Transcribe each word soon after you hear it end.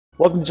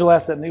Welcome to Digital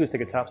Asset News.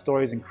 Take the top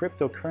stories in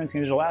cryptocurrency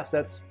and digital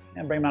assets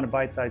and bring them down to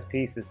bite-sized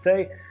pieces.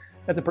 Today,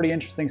 that's a pretty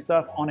interesting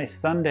stuff on a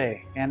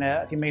Sunday. And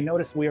if you may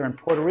notice, we are in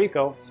Puerto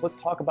Rico. So let's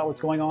talk about what's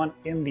going on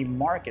in the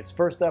markets.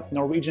 First up,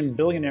 Norwegian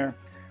billionaire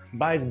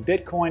buys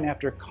Bitcoin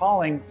after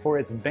calling for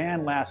its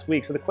ban last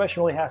week. So the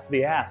question really has to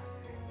be asked,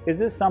 is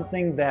this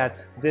something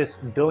that this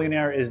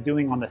billionaire is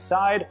doing on the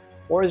side,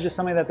 or is it just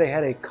something that they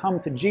had a come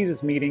to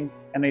Jesus meeting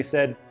and they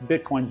said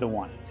Bitcoin's the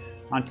one?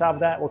 On top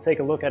of that, we'll take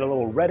a look at a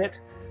little Reddit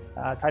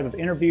type of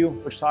interview,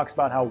 which talks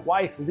about how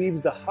wife leaves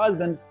the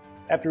husband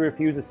after he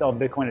refused to sell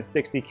Bitcoin at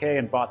 60K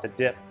and bought the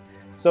dip.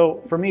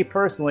 So for me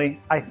personally,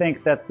 I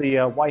think that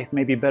the wife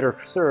may be better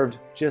served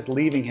just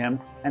leaving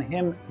him and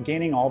him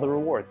gaining all the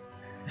rewards.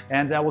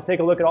 And we'll take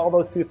a look at all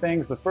those two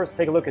things, but first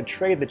take a look at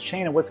Trade the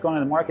Chain and what's going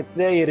on in the market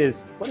today. It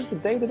is, what is the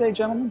day today,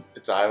 gentlemen?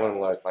 It's Island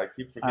Life. I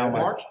keep forgetting.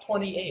 March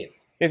 28th.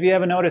 If you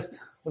haven't noticed,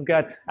 we've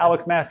got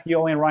Alex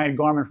Mascioli and Ryan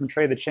Gorman from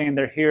Trade the Chain.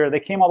 They're here.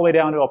 They came all the way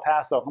down to El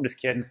Paso. I'm just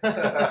kidding.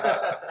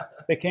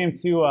 They came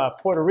to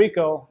Puerto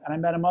Rico, and I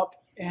met them up,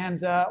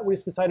 and we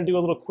just decided to do a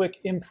little quick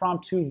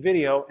impromptu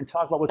video and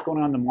talk about what's going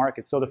on in the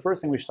market. So the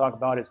first thing we should talk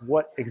about is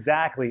what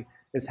exactly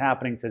is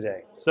happening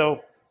today.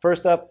 So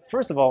first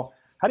of all,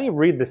 how do you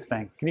read this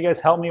thing? Can you guys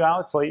help me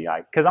out? So,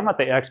 because I'm not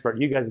the expert.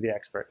 You guys are the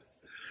expert.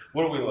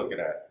 What are we looking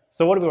at?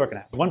 So what are we looking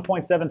at?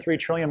 1.73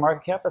 trillion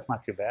market cap? That's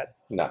not too bad.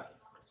 No.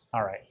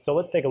 All right, so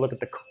let's take a look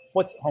at the,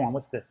 what's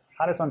this?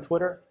 Hottest on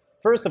Twitter?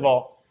 First of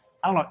all,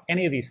 I don't know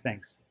any of these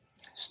things.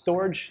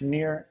 Storage,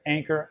 near,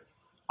 anchor,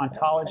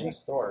 ontology.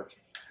 Storage.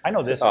 I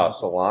know this one.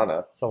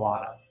 Solana.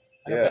 Solana.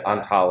 Yeah,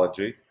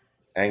 ontology,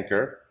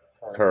 anchor,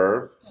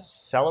 curve,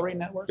 Celery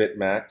network?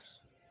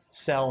 Bitmax.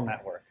 Cell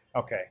network.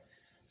 Okay.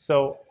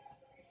 So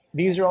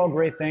these are all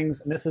great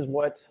things, and this is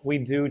what we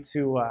do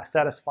to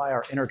satisfy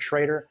our inner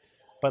trader.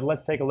 But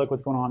let's take a look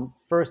what's going on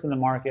first in the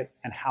market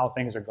and how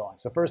things are going.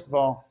 So first of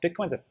all,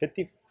 Bitcoin's at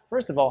 50.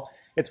 First of all,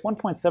 it's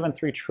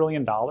 $1.73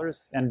 trillion,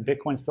 and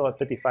Bitcoin's still at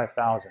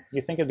 55,000.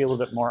 You think it'd be a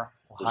little bit more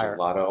higher? There's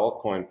a lot of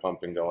altcoin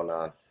pumping going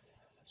on.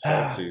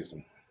 Sell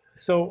season.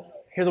 So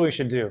here's what we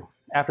should do.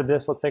 After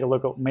this, let's take a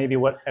look at maybe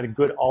what a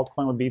good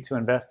altcoin would be to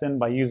invest in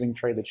by using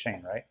Trade the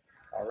Chain, right?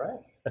 All right.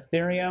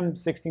 Ethereum,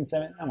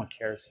 16.7, no one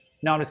cares.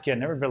 No, I'm just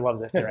kidding. Everybody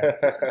loves Ethereum.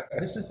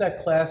 This is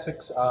that classic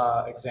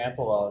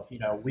example of,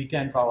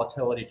 weekend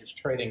volatility just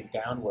trading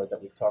downward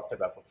that we've talked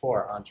about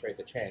before on Trade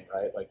the Chain,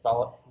 right? Like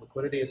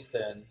liquidity is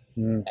thin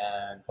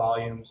and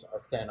volumes are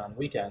thin on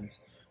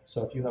weekends.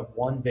 So if you have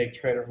one big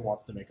trader who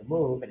wants to make a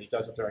move and he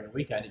does it during the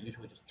weekend, it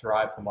usually just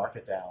drives the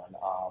market down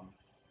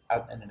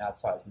out in an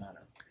outsized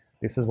manner.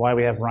 This is why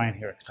we have Ryan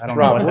here. I don't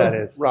know what that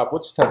is. Rob,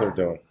 what's Tether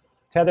doing?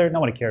 Tether,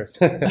 nobody cares.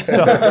 So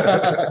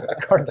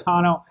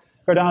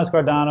Cardano's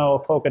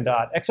Cardano,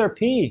 Polkadot.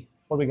 XRP,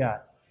 what do we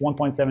got?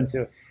 1.72.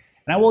 And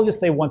I will just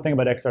say one thing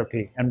about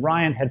XRP, and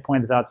Ryan had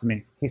pointed this out to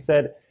me. He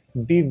said,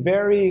 be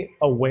very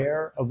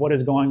aware of what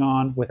is going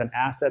on with an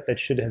asset that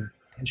should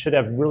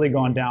have really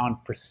gone down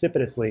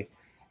precipitously.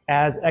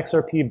 As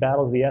XRP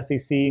battles the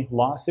SEC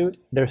lawsuit,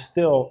 they're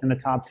still in the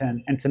top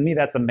 10. And to me,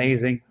 that's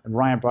amazing. And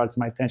Ryan brought it to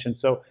my attention.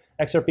 So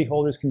XRP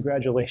holders,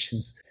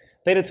 congratulations.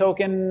 Theta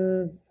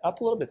token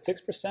up a little bit,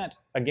 6%.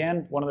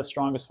 Again, one of the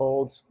strongest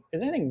holds.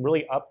 Is anything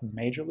really up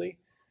majorly?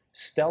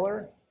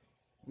 Stellar?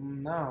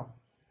 No.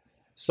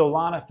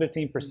 Solana,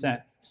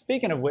 15%.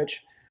 Speaking of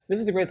which, this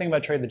is the great thing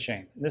about Trade the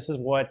Chain. This is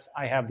what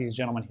I have these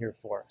gentlemen here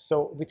for.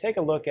 So if we take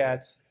a look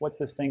at what's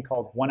this thing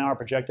called 1 hour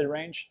projected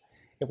range.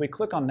 If we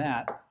click on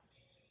that,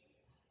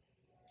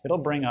 it'll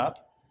bring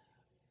up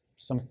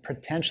some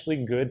potentially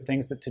good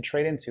things to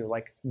trade into,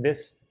 like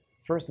this.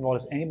 First of all,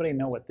 does anybody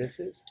know what this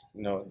is?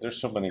 No, there's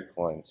so many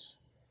coins.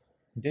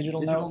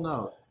 Digital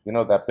note? You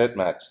know, that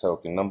Bitmax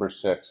token, number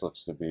 6,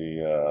 looks to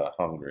be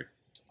hungry.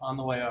 It's on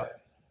the way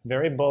up.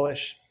 Very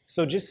bullish.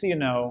 So just so you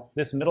know,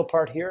 this middle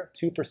part here,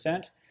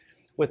 2%,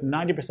 with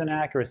 90%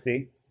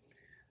 accuracy,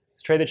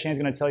 Trade the Chain is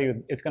going to tell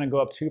you it's going to go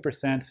up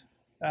 2%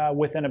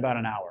 within about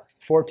an hour.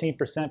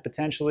 14%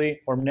 potentially,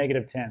 or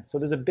 -10. So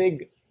there's a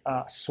big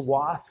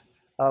swath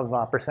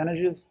of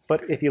percentages.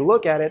 But if you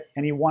look at it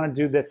and you want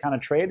to do this kind of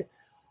trade,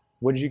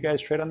 would you guys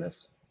trade on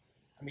this?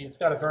 I mean, it's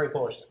got a very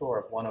bullish score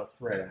of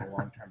 103 in the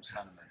long-term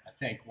sentiment. I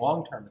think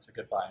long-term it's a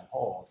good buy and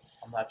hold.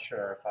 I'm not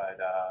sure if I'd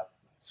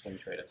swing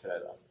trade it today,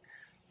 though.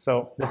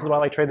 So this is why I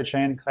like Trade the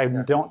Chain, because I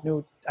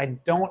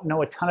don't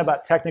know a ton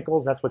about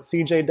technicals. That's what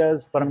CJ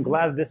does, but I'm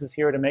glad that this is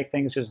here to make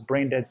things just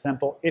brain dead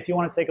simple. If you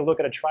want to take a look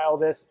at a trial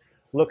of this,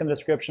 look in the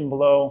description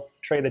below,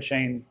 Trade the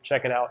Chain,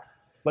 check it out.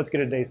 Let's get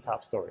to today's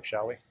top story,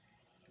 shall we?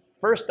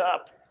 First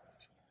up,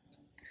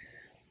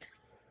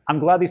 I'm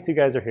glad these two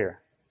guys are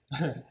here.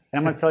 And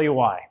I'm going to tell you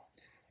why.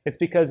 It's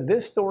because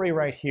this story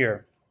right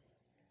here,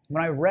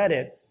 when I read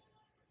it,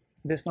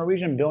 this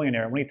Norwegian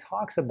billionaire, when he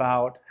talks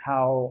about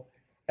how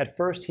at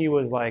first he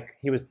was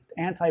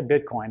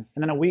anti-Bitcoin,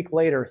 and then a week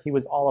later he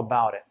was all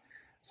about it.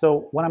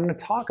 So when I'm going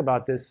to talk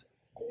about this,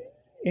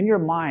 in your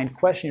mind,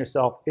 question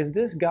yourself, is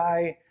this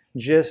guy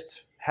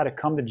just had a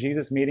come to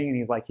Jesus meeting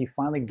and he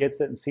finally gets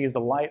it and sees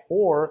the light?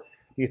 Or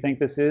do you think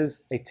this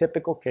is a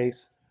typical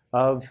case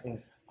of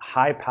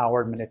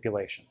high-powered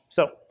manipulation.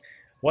 So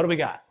what do we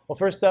got? Well,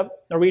 first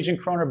up, Norwegian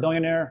kroner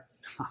billionaire.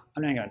 I'm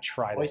not even going to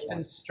try this one.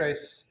 Øystein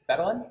Strace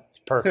Bedelen?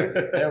 Perfect.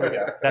 There we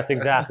go. That's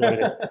exactly what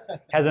it is.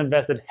 Has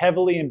invested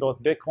heavily in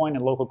both Bitcoin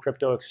and local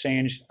crypto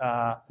exchange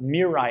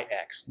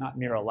Mirai-X, not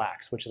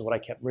Miralax, which is what I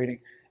kept reading.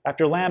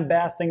 After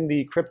lambasting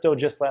the crypto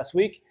just last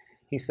week,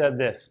 he said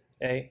this.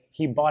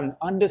 He bought an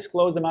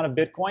undisclosed amount of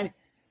Bitcoin,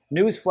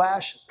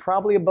 newsflash,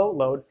 probably a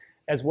boatload,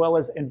 as well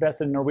as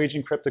invested in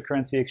Norwegian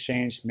cryptocurrency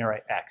exchange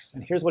Mirai-X.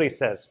 And here's what he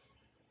says.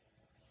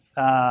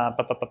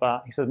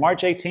 He says,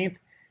 March 18th,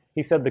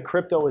 he said the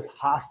crypto is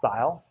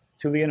hostile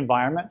to the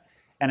environment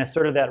and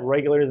asserted that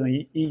regulators in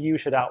the EU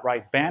should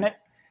outright ban it.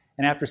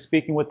 And after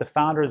speaking with the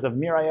founders of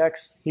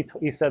Mirai-X,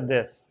 he said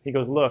this. He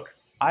goes, look,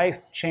 I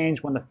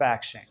change when the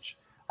facts change.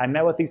 I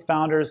met with these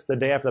founders the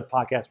day after the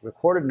podcast was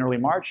recorded in early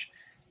March.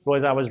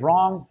 Was I was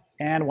wrong.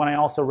 And when I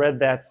also read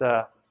that,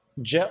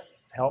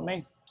 help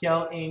me?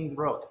 Kjell-Inge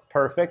wrote.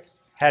 Perfect.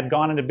 Had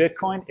gone into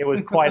Bitcoin, it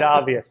was quite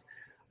obvious.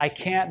 I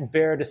can't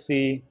bear to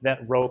see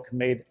that Roke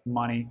made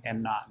money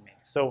and not me.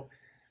 So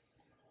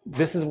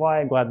this is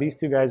why I'm glad these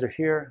two guys are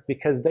here,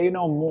 because they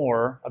know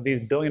more of these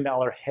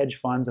billion-dollar hedge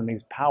funds and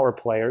these power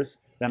players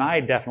than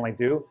I definitely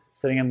do,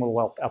 sitting in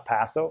little El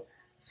Paso.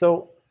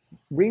 So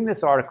reading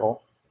this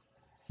article,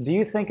 do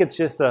you think it's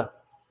just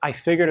I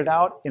figured it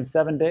out in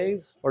 7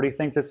 days? Or do you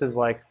think this is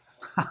like,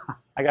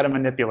 I got to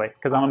manipulate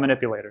because I'm a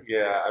manipulator?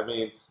 Yeah, I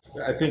mean,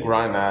 I think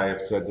Ryan and I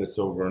have said this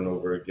over and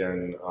over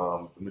again.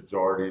 The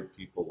majority of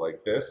people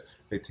like this,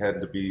 they tend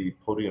to be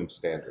podium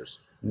standers,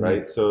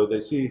 right? So they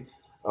see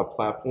a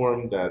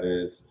platform that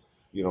is,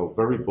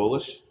 very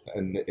bullish,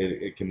 and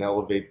it can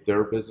elevate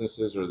their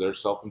businesses or their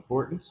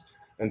self-importance.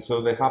 And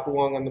so they hop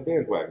along on the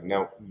bandwagon.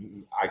 Now,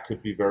 I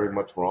could be very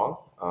much wrong,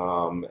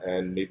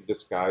 and maybe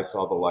this guy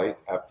saw the light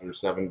after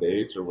 7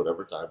 days or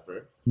whatever time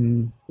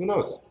frame. Who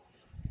knows?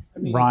 I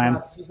mean,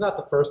 Ryan. He's not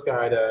the first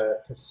guy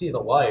to see the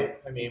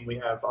light. I mean, we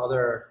have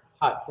other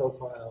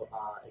high-profile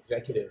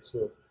executives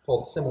who have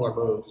pulled similar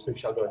moves, who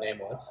shall go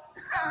nameless.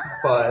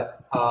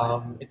 But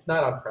it's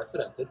not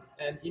unprecedented.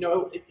 And,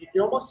 it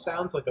almost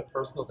sounds like a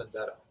personal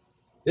vendetta.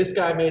 This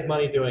guy made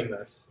money doing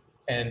this,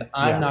 and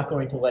I'm not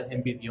going to let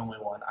him be the only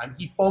one.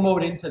 He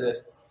FOMO'd into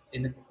this.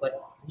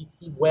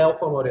 He whale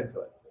FOMO'd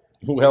into it.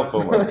 Well,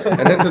 FOMO.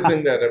 And that's the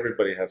thing that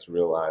everybody has to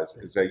realize,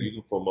 is that you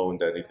can FOMO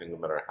into anything no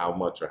matter how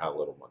much or how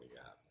little money you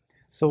have.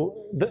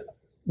 So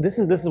this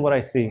is what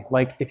I see.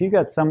 Like, if you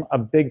got a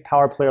big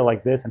power player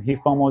like this and he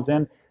FOMOs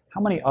in,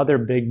 how many other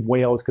big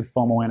whales could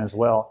FOMO in as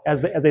well?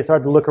 As they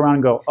start to look around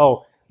and go,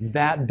 oh,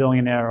 that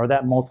billionaire or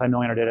that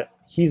multimillionaire did it.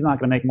 He's not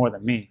going to make more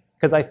than me.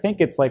 Because I think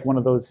it's like one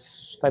of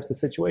those types of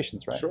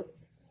situations, right? Sure.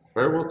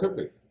 Very well could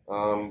be.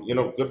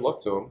 Good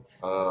luck to him.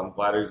 I'm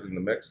glad he's in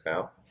the mix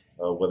now,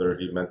 whether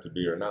he meant to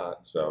be or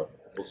not. So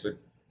we'll see.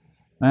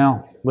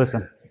 Well,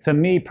 listen. To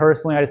me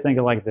personally, I just think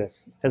of like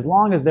this. As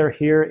long as they're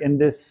here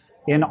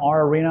in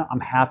our arena,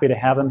 I'm happy to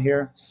have them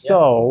here.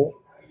 So,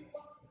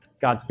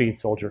 Godspeed,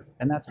 soldier.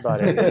 And that's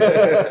about it.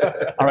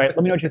 All right, let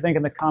me know what you think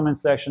in the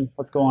comments section.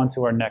 Let's go on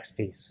to our next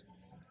piece.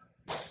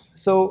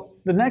 So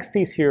the next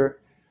piece here,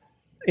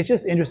 it's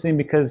just interesting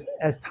because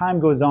as time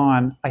goes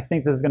on, I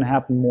think this is going to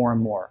happen more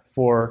and more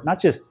for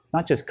not just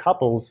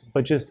couples,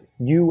 but just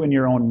you in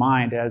your own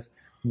mind as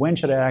when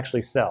should I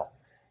actually sell?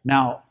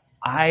 Now,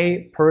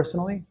 I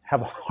personally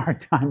have a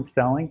hard time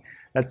selling.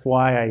 That's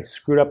why I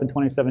screwed up in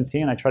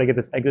 2017. I try to get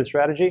this exit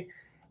strategy,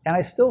 and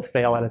I still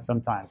fail at it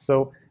sometimes.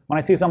 So when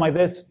I see something like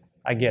this,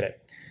 I get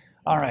it.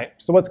 All right,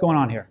 so what's going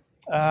on here?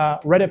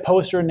 Reddit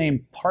poster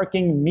named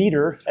Parking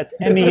Meter, that's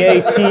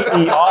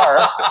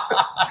M-E-A-T-E-R,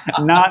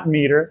 not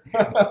meter,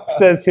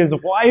 says his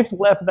wife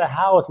left the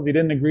house as he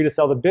didn't agree to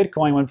sell the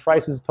Bitcoin when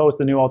prices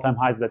posted new all-time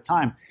highs at the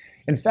time.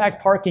 In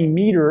fact, Parking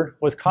Meter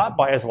was caught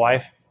by his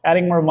wife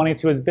adding more money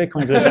to his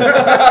Bitcoin position.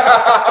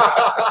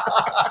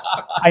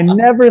 I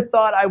never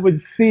thought I would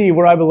see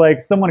where I'd be like,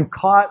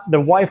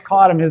 the wife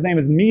caught him, his name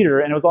is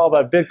Meter, and it was all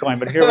about Bitcoin,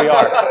 but here we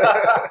are.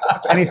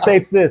 And he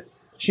states this,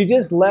 she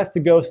just left to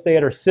go stay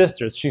at her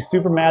sister's. She's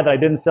super mad that I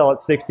didn't sell at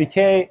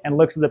 60K and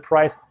looks at the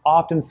price,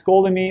 often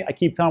scolding me. I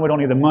keep telling her we don't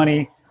need the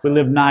money, we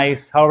live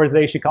nice. However,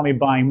 today she caught me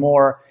buying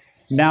more.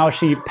 Now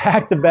she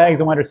packed the bags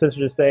and went to her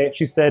sister to stay.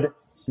 She said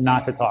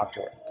not to talk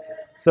to her.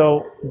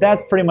 So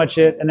that's pretty much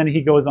it. And then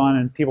he goes on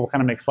and people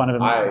kind of make fun of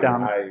him.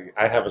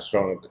 I have a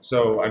strong,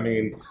 so I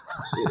mean,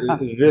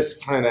 this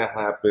kind of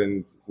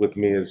happened with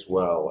me as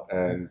well.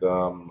 And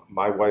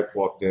my wife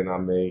walked in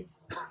on me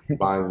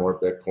buying more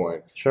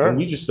Bitcoin. Sure. And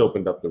we just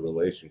opened up the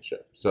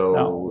relationship.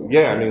 So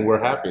I mean, we're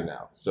happy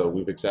now. So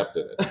we've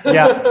accepted it.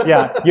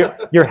 Yeah.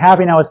 You're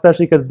happy now,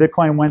 especially because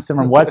Bitcoin went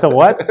from what to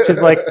what? She's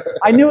like,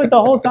 I knew it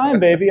the whole time,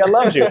 baby. I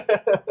loved you.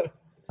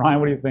 Ryan,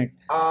 what do you think?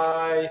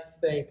 I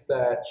think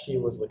that she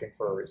was looking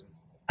for a reason.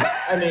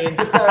 I mean,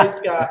 this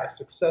guy's got a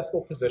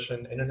successful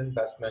position in an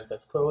investment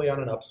that's clearly on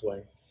an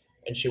upswing,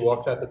 and she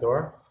walks out the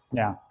door.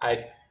 Yeah.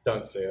 I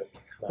don't see it.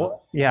 No.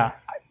 Well, yeah.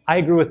 I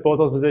agree with both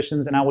those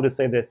positions, and I will just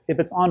say this: if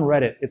it's on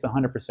Reddit, it's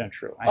 100%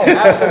 true. Oh,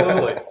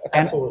 absolutely,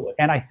 absolutely.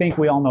 And I think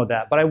we all know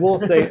that. But I will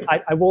say,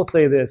 I will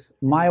say this: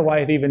 my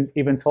wife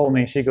even told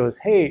me, she goes,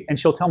 "Hey," and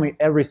she'll tell me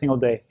every single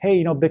day, "Hey,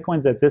 you know,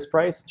 Bitcoin's at this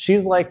price."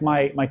 She's like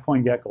my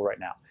CoinGecko right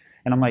now,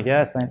 and I'm like,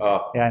 "Yes,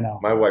 yeah, I know."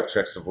 My wife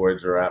checks the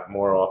Voyager app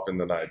more often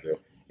than I do.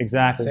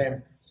 Exactly.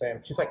 Same.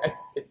 She's like,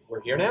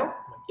 "We're here now." I'm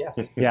like,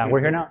 yes. Yeah, we're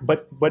here now.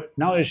 But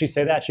not only does she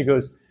say that,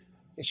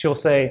 she'll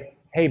say,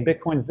 "Hey,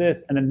 Bitcoin's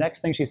this," and the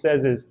next thing she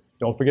says is,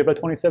 "Don't forget about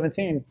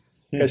 2017,"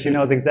 because she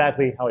knows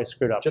exactly how I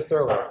screwed up. Just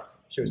earlier,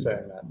 she was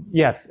saying that.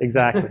 Yes,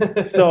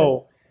 exactly.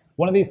 So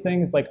one of these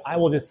things, like I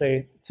will just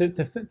say,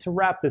 to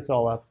wrap this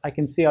all up, I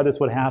can see how this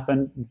would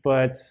happen,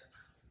 but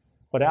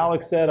what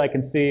Alex said, I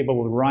can see, but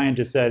what Ryan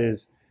just said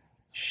is,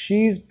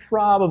 she's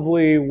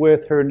probably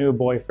with her new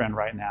boyfriend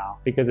right now,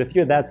 because if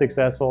you're that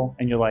successful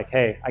and you're like,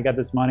 "Hey, I got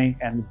this money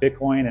and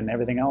Bitcoin and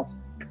everything else,"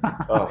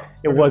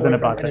 it wasn't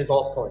about that. And his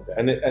altcoin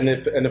days. And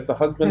if the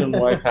husband and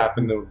wife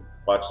happen to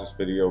watch this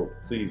video,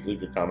 please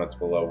leave your comments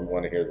below. We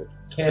want to hear them.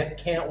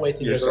 Can't wait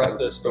to hear the rest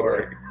of the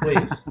story.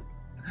 Please.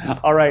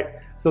 All right,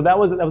 so that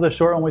was a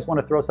short one. We just want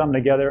to throw something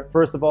together.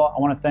 First of all, I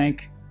want to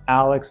thank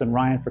Alex and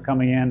Ryan for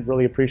coming in.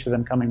 Really appreciate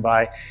them coming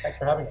by. Thanks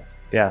for having us.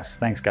 Yes,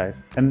 thanks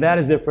guys. And that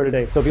is it for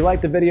today. So if you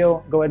liked the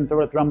video, go ahead and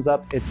throw it a thumbs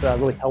up. It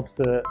really helps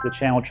the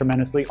channel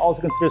tremendously. Also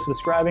consider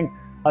subscribing.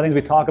 Other things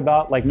we talk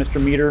about, like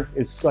Mr. Meter,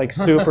 is like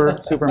super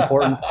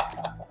important.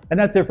 And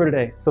that's it for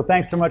today. So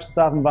thanks so much for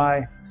stopping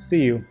by.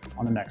 See you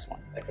on the next one.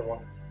 Thanks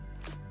everyone.